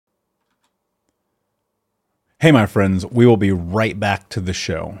Hey, my friends, we will be right back to the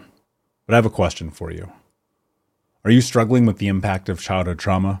show. But I have a question for you. Are you struggling with the impact of childhood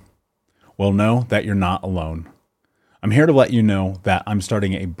trauma? Well, know that you're not alone. I'm here to let you know that I'm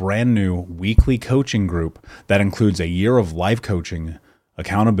starting a brand new weekly coaching group that includes a year of live coaching,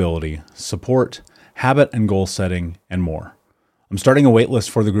 accountability, support, habit and goal setting, and more. I'm starting a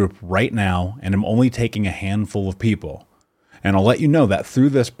waitlist for the group right now, and I'm only taking a handful of people. And I'll let you know that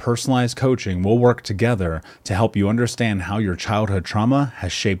through this personalized coaching, we'll work together to help you understand how your childhood trauma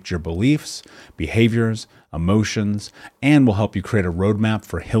has shaped your beliefs, behaviors, emotions, and will help you create a roadmap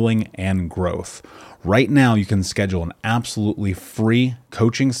for healing and growth. Right now, you can schedule an absolutely free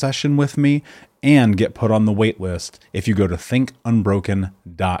coaching session with me and get put on the wait list if you go to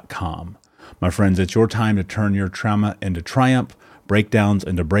thinkunbroken.com. My friends, it's your time to turn your trauma into triumph, breakdowns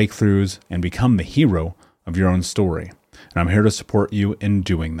into breakthroughs, and become the hero of your own story. And I'm here to support you in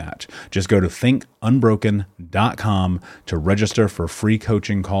doing that. Just go to thinkunbroken.com to register for a free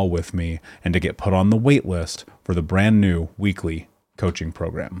coaching call with me and to get put on the wait list for the brand new weekly coaching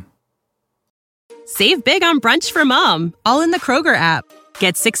program. Save big on brunch for mom, all in the Kroger app.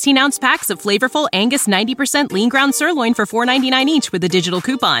 Get 16-ounce packs of flavorful Angus 90% lean ground sirloin for $4.99 each with a digital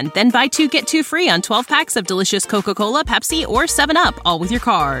coupon. Then buy 2, get 2 free on 12 packs of delicious Coca-Cola, Pepsi, or 7-Up, all with your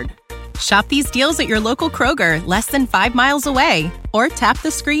card. Shop these deals at your local Kroger, less than 5 miles away. Or tap the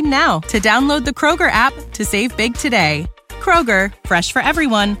screen now to download the Kroger app to save big today. Kroger, fresh for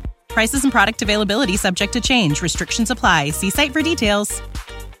everyone. Prices and product availability subject to change. Restrictions apply. See site for details.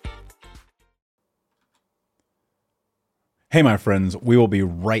 Hey, my friends, we will be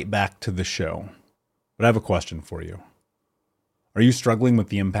right back to the show. But I have a question for you. Are you struggling with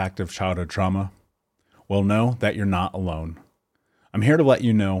the impact of childhood trauma? Well, know that you're not alone. I'm here to let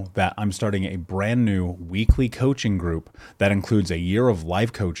you know that I'm starting a brand new weekly coaching group that includes a year of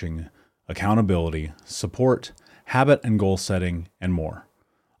live coaching, accountability, support, habit and goal setting, and more.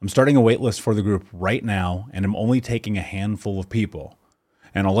 I'm starting a waitlist for the group right now, and I'm only taking a handful of people.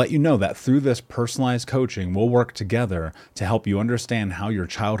 And I'll let you know that through this personalized coaching, we'll work together to help you understand how your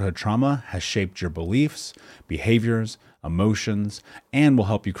childhood trauma has shaped your beliefs, behaviors, emotions, and will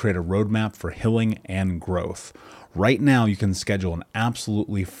help you create a roadmap for healing and growth. Right now, you can schedule an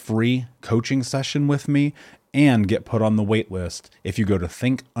absolutely free coaching session with me and get put on the wait list if you go to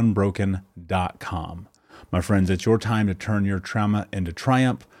thinkunbroken.com. My friends, it's your time to turn your trauma into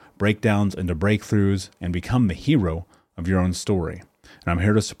triumph, breakdowns into breakthroughs, and become the hero of your own story. And I'm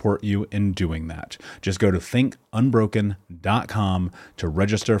here to support you in doing that. Just go to thinkunbroken.com to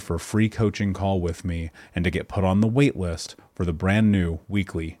register for a free coaching call with me and to get put on the wait list for the brand new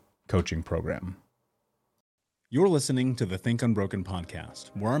weekly coaching program. You're listening to the Think Unbroken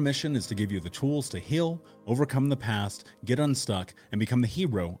podcast, where our mission is to give you the tools to heal, overcome the past, get unstuck, and become the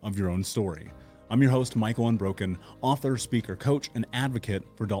hero of your own story. I'm your host, Michael Unbroken, author, speaker, coach, and advocate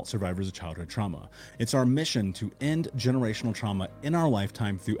for adult survivors of childhood trauma. It's our mission to end generational trauma in our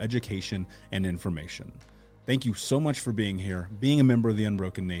lifetime through education and information. Thank you so much for being here, being a member of the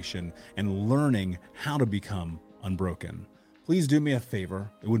Unbroken Nation, and learning how to become unbroken. Please do me a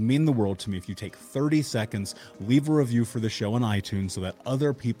favor. It would mean the world to me if you take 30 seconds, leave a review for the show on iTunes so that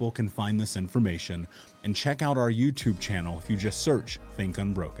other people can find this information, and check out our YouTube channel if you just search Think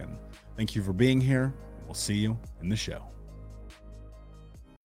Unbroken. Thank you for being here. We'll see you in the show.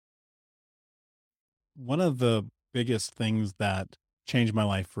 One of the biggest things that changed my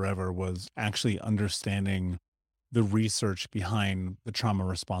life forever was actually understanding the research behind the trauma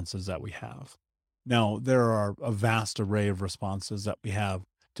responses that we have. Now, there are a vast array of responses that we have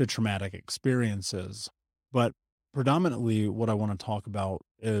to traumatic experiences, but predominantly what I want to talk about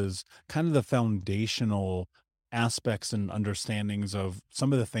is kind of the foundational aspects and understandings of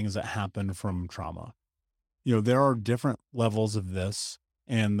some of the things that happen from trauma. There are different levels of this,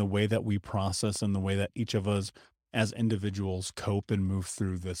 and the way that we process and the way that each of us as individuals cope and move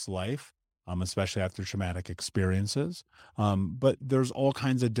through this life, especially after traumatic experiences. But there's all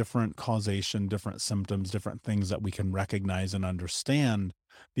kinds of different causation, different symptoms, different things that we can recognize and understand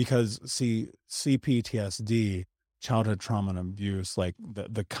because, see, CPTSD, childhood trauma and abuse, like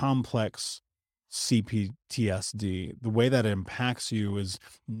the complex CPTSD, the way that it impacts you is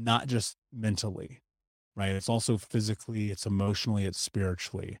not just mentally, right? It's also physically, it's emotionally, it's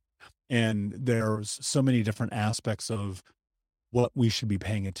spiritually. And there's so many different aspects of what we should be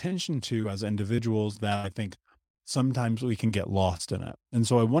paying attention to as individuals that I think sometimes we can get lost in it. And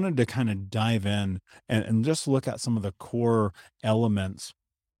so I wanted to kind of dive in and just look at some of the core elements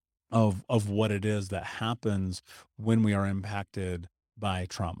of what it is that happens when we are impacted by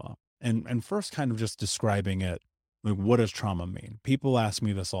trauma. And first kind of just describing it Like, what does trauma mean? People ask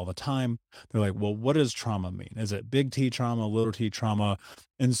me this all the time. They're like, well, what does trauma mean? Is it big T trauma, little t trauma?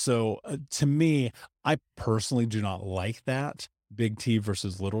 And so to me, I personally do not like that big T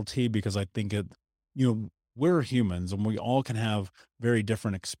versus little t because I think we're humans and we all can have very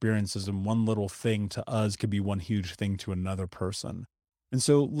different experiences. And one little thing to us could be one huge thing to another person. And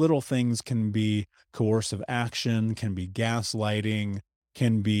so little things can be coercive action, can be gaslighting,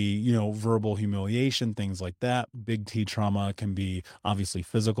 can be, verbal humiliation, things like that. Big T trauma can be obviously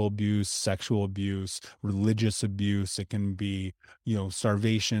physical abuse, sexual abuse, religious abuse. It can be,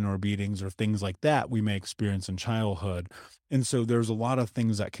 starvation or beatings or things like that we may experience in childhood. And so there's a lot of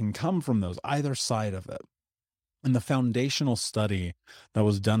things that can come from those, either side of it. And the foundational study that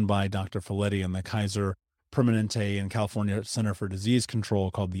was done by Dr. Folletti and the Kaiser Permanente and California Center for Disease Control,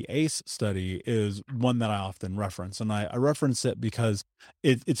 called the ACE study, is one that I often reference. And I reference it because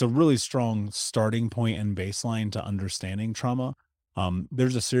it's a really strong starting point and baseline to understanding trauma.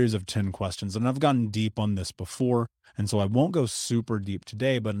 There's a series of 10 questions, and I've gotten deep on this before. And so I won't go super deep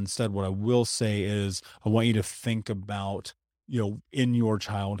today, but instead, what I will say is I want you to think about, in your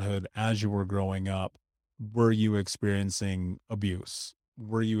childhood as you were growing up, were you experiencing abuse?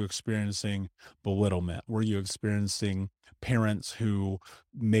 Were you experiencing belittlement? Were you experiencing parents who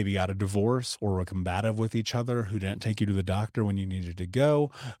maybe got a divorce or were combative with each other, who didn't take you to the doctor when you needed to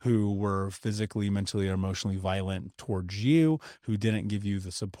go, who were physically, mentally, or emotionally violent towards you, who didn't give you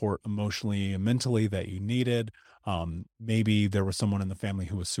the support emotionally and mentally that you needed? Maybe there was someone in the family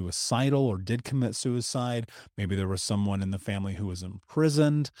who was suicidal or did commit suicide. Maybe there was someone in the family who was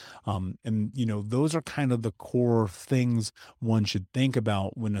imprisoned. Those are kind of the core things one should think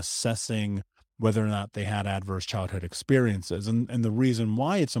about when assessing whether or not they had adverse childhood experiences. And the reason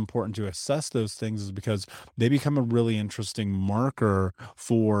why it's important to assess those things is because they become a really interesting marker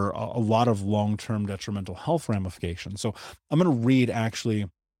for a lot of long-term detrimental health ramifications. So I'm going to read actually.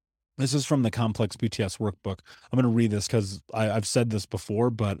 This is from the Complex PTS workbook. I'm going to read this because I've said this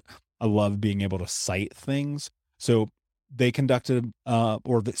before, but I love being able to cite things. So they conducted,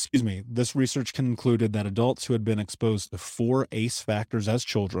 excuse me, this research concluded that adults who had been exposed to four ACE factors as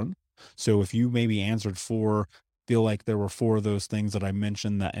children. So if you maybe answered four, feel like there were four of those things that I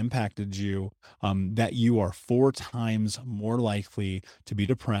mentioned that impacted you, that you are four times more likely to be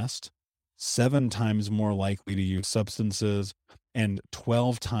depressed, seven times more likely to use substances, and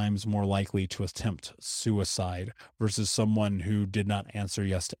 12 times more likely to attempt suicide versus someone who did not answer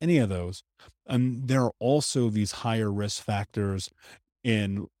yes to any of those. And there are also these higher risk factors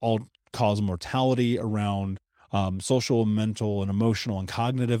in all cause mortality around social, mental, and emotional and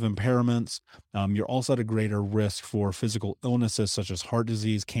cognitive impairments. You're also at a greater risk for physical illnesses such as heart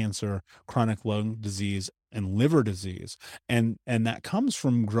disease, cancer, chronic lung disease, and liver disease. And that comes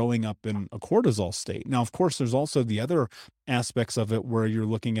from growing up in a cortisol state. Now, of course, there's also the other aspects of it where you're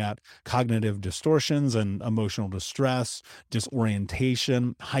looking at cognitive distortions and emotional distress,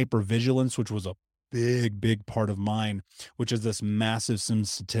 disorientation, hypervigilance, which was a big part of mine, which is this massive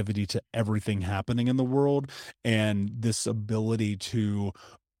sensitivity to everything happening in the world and this ability to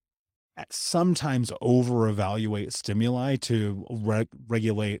sometimes over evaluate stimuli to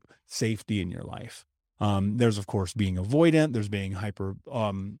regulate safety in your life. There's of course being avoidant, there's being hyper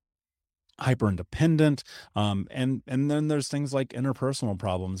independent, and then there's things like interpersonal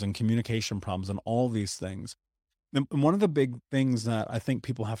problems and communication problems and all these things. And one of the big things that I think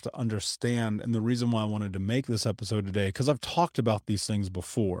people have to understand, and the reason why I wanted to make this episode today, because I've talked about these things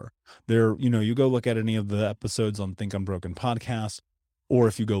before. You go look at any of the episodes on Think Unbroken podcast, or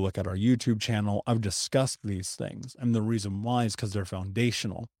if you go look at our YouTube channel, I've discussed these things. And the reason why is because they're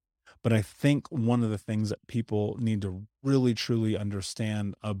foundational. But I think one of the things that people need to really truly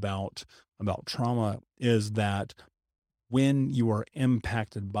understand about trauma is that when you are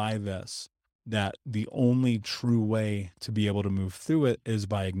impacted by this, that the only true way to be able to move through it is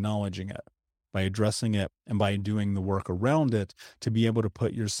by acknowledging it, by addressing it, and by doing the work around it to be able to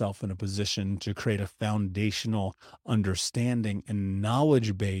put yourself in a position to create a foundational understanding and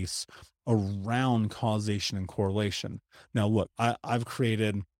knowledge base around causation and correlation. Now, look, I've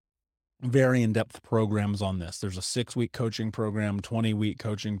created very in-depth programs on this. There's a 6-week coaching program, 20-week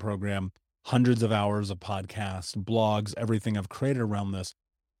coaching program, hundreds of hours of podcasts, blogs, everything I've created around this.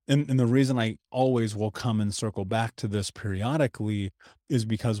 And the reason I always will come and circle back to this periodically is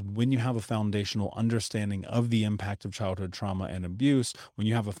because when you have a foundational understanding of the impact of childhood trauma and abuse, when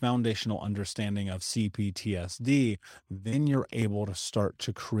you have a foundational understanding of CPTSD, then you're able to start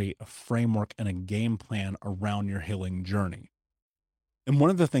to create a framework and a game plan around your healing journey. And one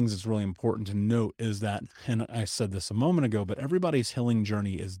of the things that's really important to note is that, and I said this a moment ago, but everybody's healing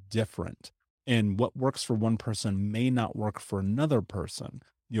journey is different. And what works for one person may not work for another person.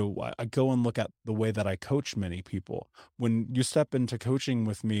 I go and look at the way that I coach many people. When you step into coaching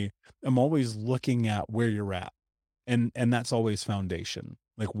with me, I'm always looking at where you're at. And that's always foundation.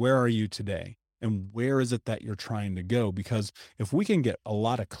 Like, where are you today? And where is it that you're trying to go? Because if we can get a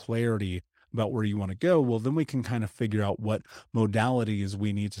lot of clarity about where you want to go, well, then we can kind of figure out what modalities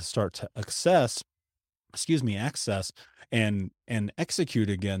we need to start to access and execute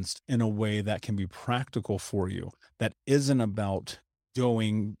against in a way that can be practical for you, that isn't about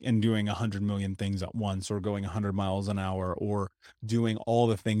going and doing 100 million things at once, or going 100 miles an hour, or doing all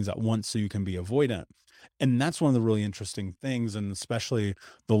the things at once so you can be avoidant. And that's one of the really interesting things, and especially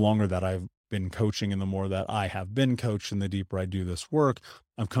the longer that I've been coaching and the more that I have been coached and the deeper I do this work,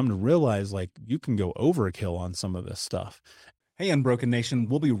 I've come to realize, like, you can go overkill on some of this stuff. Hey, Unbroken Nation,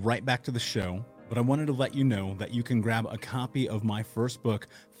 we'll be right back to the show, but I wanted to let you know that you can grab a copy of my first book,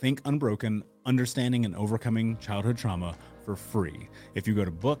 Think Unbroken: Understanding and Overcoming Childhood Trauma, for free. If you go to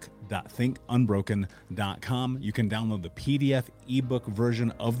book.thinkunbroken.com, you can download the PDF ebook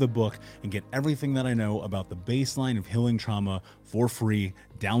version of the book and get everything that I know about the baseline of healing trauma for free,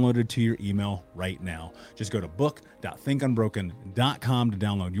 downloaded to your email right now. Just go to book.thinkunbroken.com to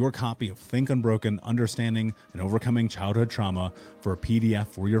download your copy of Think Unbroken: Understanding and Overcoming Childhood Trauma for a PDF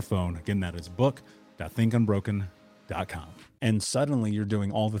for your phone. Again, that is book.thinkunbroken.com. And suddenly you're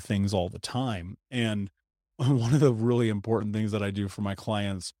doing all the things all the time. And one of the really important things that I do for my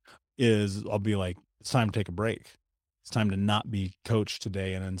clients is I'll be like, it's time to take a break. It's time to not be coached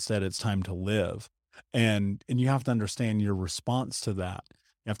today. And instead it's time to live. And you have to understand your response to that.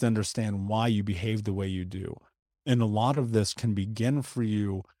 You have to understand why you behave the way you do. And a lot of this can begin for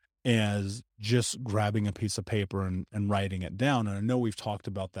you as just grabbing a piece of paper and writing it down. And I know we've talked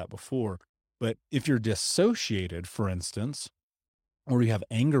about that before, but if you're dissociated, for instance, or you have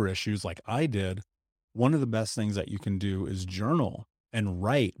anger issues like I did, one of the best things that you can do is journal and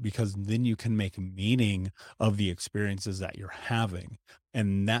write, because then you can make meaning of the experiences that you're having.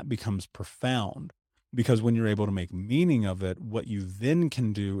 And that becomes profound, because when you're able to make meaning of it, what you then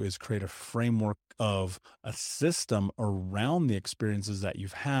can do is create a framework of a system around the experiences that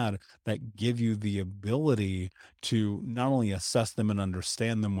you've had that give you the ability to not only assess them and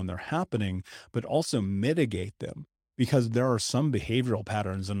understand them when they're happening, but also mitigate them. Because there are some behavioral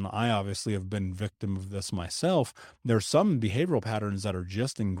patterns, and I obviously have been victim of this myself. There are some behavioral patterns that are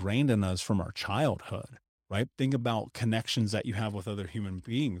just ingrained in us from our childhood, right? Think about connections that you have with other human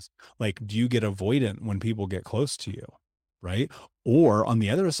beings. Like, do you get avoidant when people get close to you, right? Or on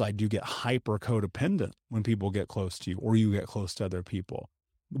the other side, do you get hyper codependent when people get close to you, or you get close to other people?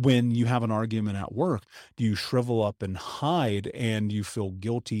 When you have an argument at work, do you shrivel up and hide and you feel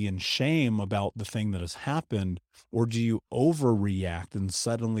guilty and shame about the thing that has happened? Or do you overreact and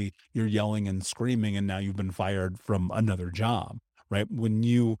suddenly you're yelling and screaming and now you've been fired from another job, right? When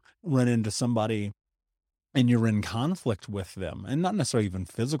you run into somebody and you're in conflict with them, and not necessarily even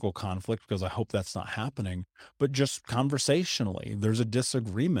physical conflict, because I hope that's not happening, but just conversationally there's a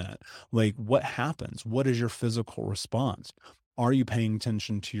disagreement. Like, what happens? What is your physical response? Are you paying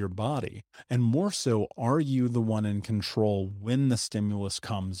attention to your body? And more so, are you the one in control when the stimulus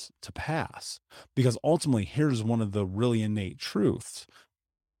comes to pass? Because ultimately, here's one of the really innate truths: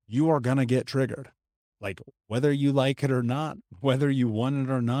 you are going to get triggered. Like, whether you like it or not, whether you want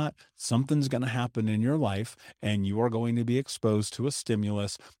it or not, something's going to happen in your life, and you are going to be exposed to a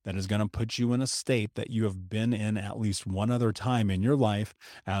stimulus that is going to put you in a state that you have been in at least one other time in your life,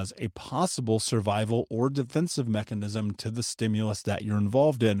 as a possible survival or defensive mechanism to the stimulus that you're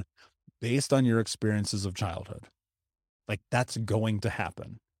involved in, based on your experiences of childhood. Like, that's going to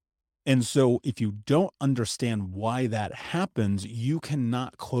happen. And so if you don't understand why that happens, you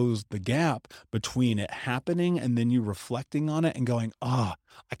cannot close the gap between it happening and then you reflecting on it and going, "Ah,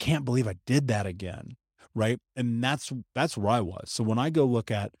 I can't believe I did that again." Right? And that's where I was. So when I go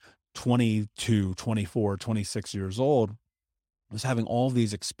look at 22, 24, 26 years old, I was having all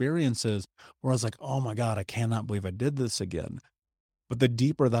these experiences where I was like, "Oh my God, I cannot believe I did this again." But the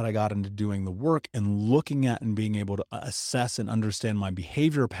deeper that I got into doing the work and looking at and being able to assess and understand my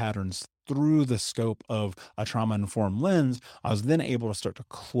behavior patterns through the scope of a trauma informed lens, I was then able to start to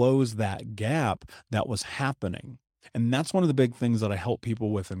close that gap that was happening. And that's one of the big things that I help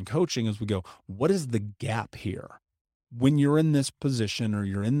people with in coaching is we go, what is the gap here? When you're in this position or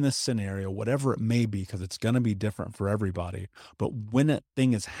you're in this scenario, whatever it may be, because it's going to be different for everybody. But when a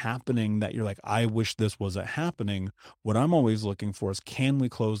thing is happening that you're like, I wish this wasn't happening, what I'm always looking for is, can we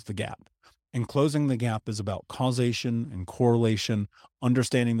close the gap? And closing the gap is about causation and correlation,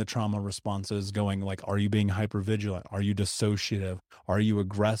 understanding the trauma responses, going like, are you being hypervigilant? Are you dissociative? Are you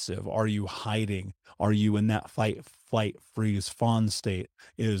aggressive? Are you hiding? Are you in that fight, flight, freeze, fawn state?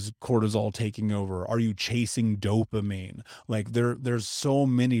 Is cortisol taking over? Are you chasing dopamine? Like there's so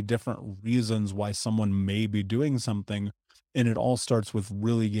many different reasons why someone may be doing something. And it all starts with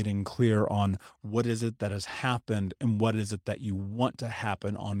really getting clear on what is it that has happened and what is it that you want to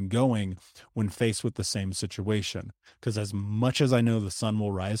happen ongoing when faced with the same situation. Because as much as I know the sun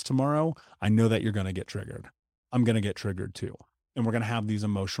will rise tomorrow, I know that you're going to get triggered. I'm going to get triggered too. And we're going to have these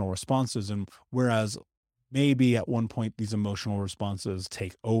emotional responses. And whereas maybe at one point these emotional responses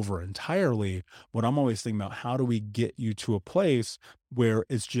take over entirely, what I'm always thinking about, how do we get you to a place where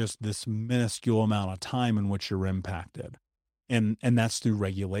it's just this minuscule amount of time in which you're impacted? And that's through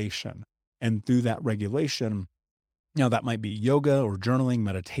regulation. And through that regulation, that might be yoga or journaling,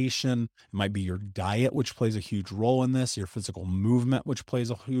 meditation. It might be your diet, which plays a huge role in this, your physical movement, which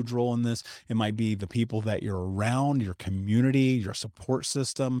plays a huge role in this. It might be the people that you're around, your community, your support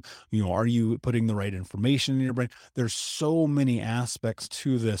system. Are you putting the right information in your brain? There's so many aspects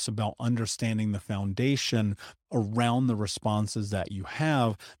to this about understanding the foundation around the responses that you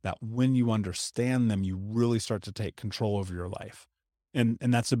have, that when you understand them, you really start to take control over your life. And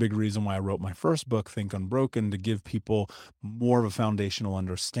that's a big reason why I wrote my first book, Think Unbroken, to give people more of a foundational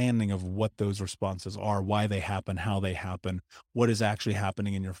understanding of what those responses are, why they happen, how they happen, what is actually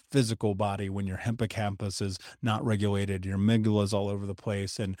happening in your physical body when your hippocampus is not regulated, your amygdala is all over the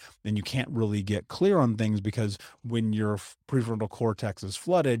place, and you can't really get clear on things because when your prefrontal cortex is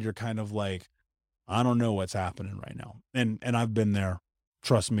flooded, you're kind of like, I don't know what's happening right now. And I've been there.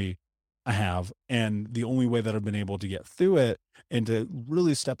 Trust me, I have. And the only way that I've been able to get through it and to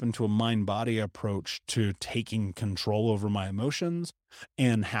really step into a mind body approach to taking control over my emotions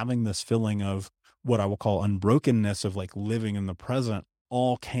and having this feeling of what I will call unbrokenness, of like living in the present,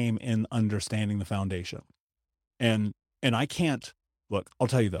 all came in understanding the foundation. And I can't look, I'll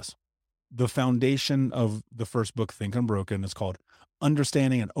tell you this. The foundation of the first book, Think Unbroken, is called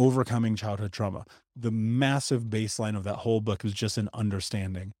Understanding and Overcoming Childhood Trauma. The massive baseline of that whole book is just an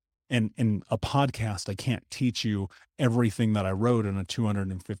understanding. And in a podcast, I can't teach you everything that I wrote in a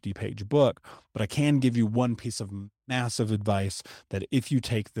 250-page book, but I can give you one piece of massive advice that if you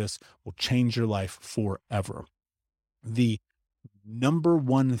take this will change your life forever. The number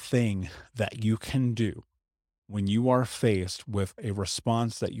one thing that you can do when you are faced with a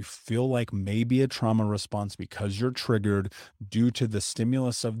response that you feel like may be a trauma response because you're triggered due to the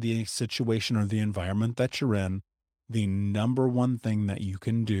stimulus of the situation or the environment that you're in, the number one thing that you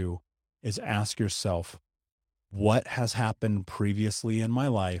can do is ask yourself, what has happened previously in my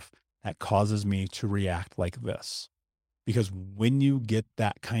life that causes me to react like this? Because when you get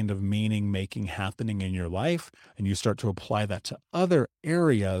that kind of meaning making happening in your life and you start to apply that to other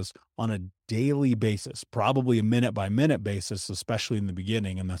areas on a daily basis, probably a minute by minute basis, especially in the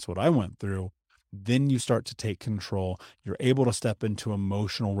beginning, and that's what I went through, then you start to take control. You're able to step into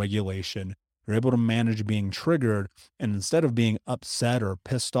emotional regulation. You're able to manage being triggered. And instead of being upset or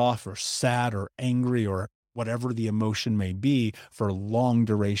pissed off or sad or angry or whatever the emotion may be for long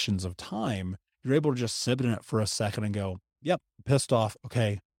durations of time, you're able to just sit in it for a second and go, yep, pissed off.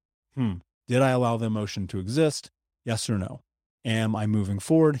 Okay. Did I allow the emotion to exist? Yes or no? Am I moving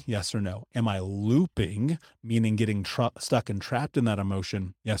forward? Yes or no? Am I looping, meaning getting stuck and trapped in that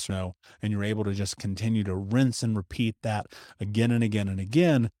emotion? Yes or no? And you're able to just continue to rinse and repeat that again and again and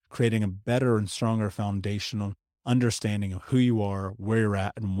again, creating a better and stronger foundational understanding of who you are, where you're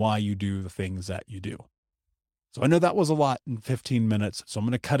at, and why you do the things that you do. So I know that was a lot in 15 minutes, so I'm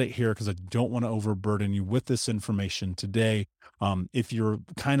going to cut it here because I don't want to overburden you with this information today. If you're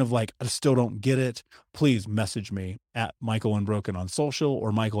kind of like, I still don't get it, please message me at Michael Unbroken on social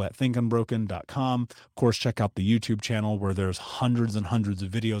or Michael at thinkunbroken.com. Of course, check out the YouTube channel where there's hundreds and hundreds of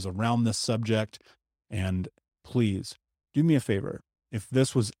videos around this subject. And please do me a favor. If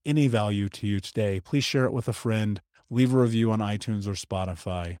this was any value to you today, please share it with a friend, leave a review on iTunes or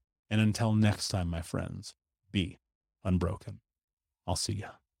Spotify. And until next time, my friends, be unbroken. I'll see ya.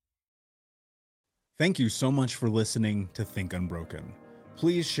 Thank you so much for listening to Think Unbroken.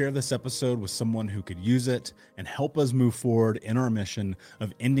 Please share this episode with someone who could use it and help us move forward in our mission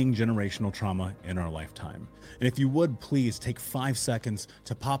of ending generational trauma in our lifetime. And if you would, please take 5 seconds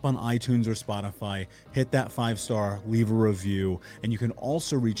to pop on iTunes or Spotify, hit that 5-star, leave a review, and you can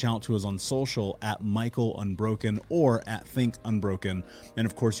also reach out to us on social at Michael Unbroken or at Think Unbroken. And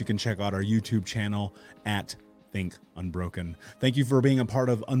of course, you can check out our YouTube channel at Think Unbroken. Thank you for being a part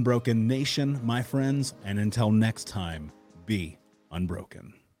of Unbroken Nation, my friends, and until next time, be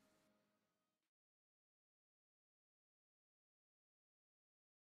unbroken.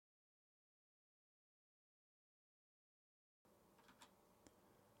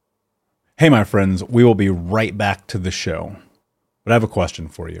 Hey, my friends, we will be right back to the show. But I have a question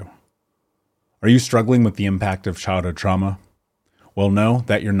for you. Are you struggling with the impact of childhood trauma? Well, know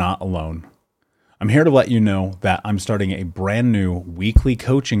that you're not alone. I'm here to let you know that I'm starting a brand new weekly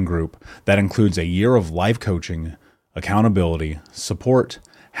coaching group that includes a year of live coaching, accountability, support,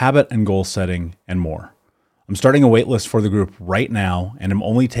 habit and goal setting, and more. I'm starting a waitlist for the group right now, and I'm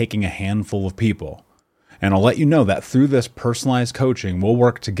only taking a handful of people. And I'll let you know that through this personalized coaching, we'll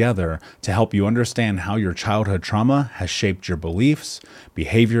work together to help you understand how your childhood trauma has shaped your beliefs,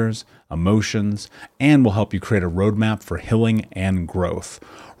 behaviors, emotions, and will help you create a roadmap for healing and growth.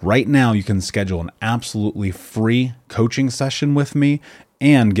 Right now, you can schedule an absolutely free coaching session with me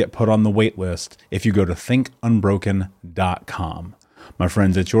and get put on the wait list if you go to thinkunbroken.com. My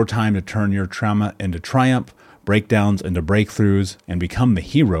friends, it's your time to turn your trauma into triumph, breakdowns into breakthroughs, and become the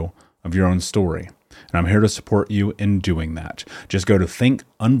hero of your own story. And I'm here to support you in doing that. Just go to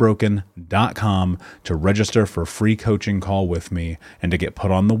thinkunbroken.com to register for a free coaching call with me and to get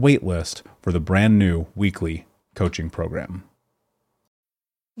put on the wait list for the brand new weekly coaching program.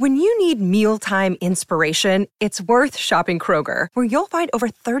 When you need mealtime inspiration, it's worth shopping Kroger, where you'll find over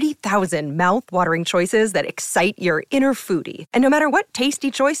 30,000 mouth-watering choices that excite your inner foodie. And no matter what tasty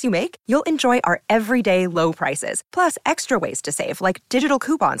choice you make, you'll enjoy our everyday low prices, plus extra ways to save, like digital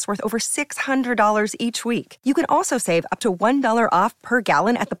coupons worth over $600 each week. You can also save up to $1 off per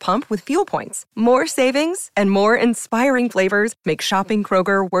gallon at the pump with fuel points. More savings and more inspiring flavors make shopping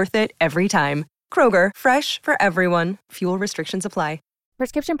Kroger worth it every time. Kroger, fresh for everyone. Fuel restrictions apply.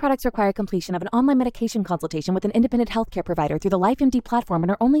 Prescription products require completion of an online medication consultation with an independent healthcare provider through the LifeMD platform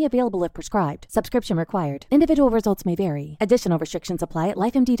and are only available if prescribed. Subscription required. Individual results may vary. Additional restrictions apply at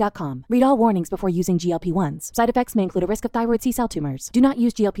lifemd.com. Read all warnings before using GLP-1s. Side effects may include a risk of thyroid C-cell tumors. Do not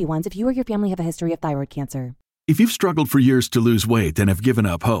use GLP-1s if you or your family have a history of thyroid cancer. If you've struggled for years to lose weight and have given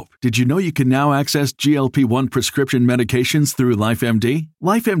up hope, did you know you can now access GLP-1 prescription medications through LifeMD?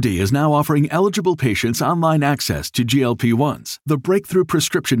 LifeMD is now offering eligible patients online access to GLP-1s, the breakthrough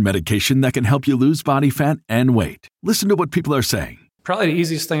prescription medication that can help you lose body fat and weight. Listen to what people are saying. Probably the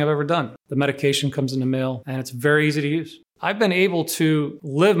easiest thing I've ever done. The medication comes in the mail, and it's very easy to use. I've been able to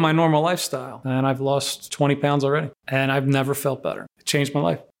live my normal lifestyle, and I've lost 20 pounds already, and I've never felt better. It changed my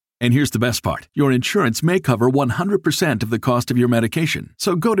life. And here's the best part. Your insurance may cover 100% of the cost of your medication.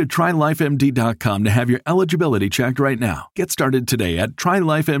 So go to trylifemd.com to have your eligibility checked right now. Get started today at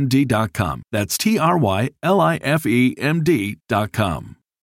trylifemd.com. That's TRYLIFEMD.com.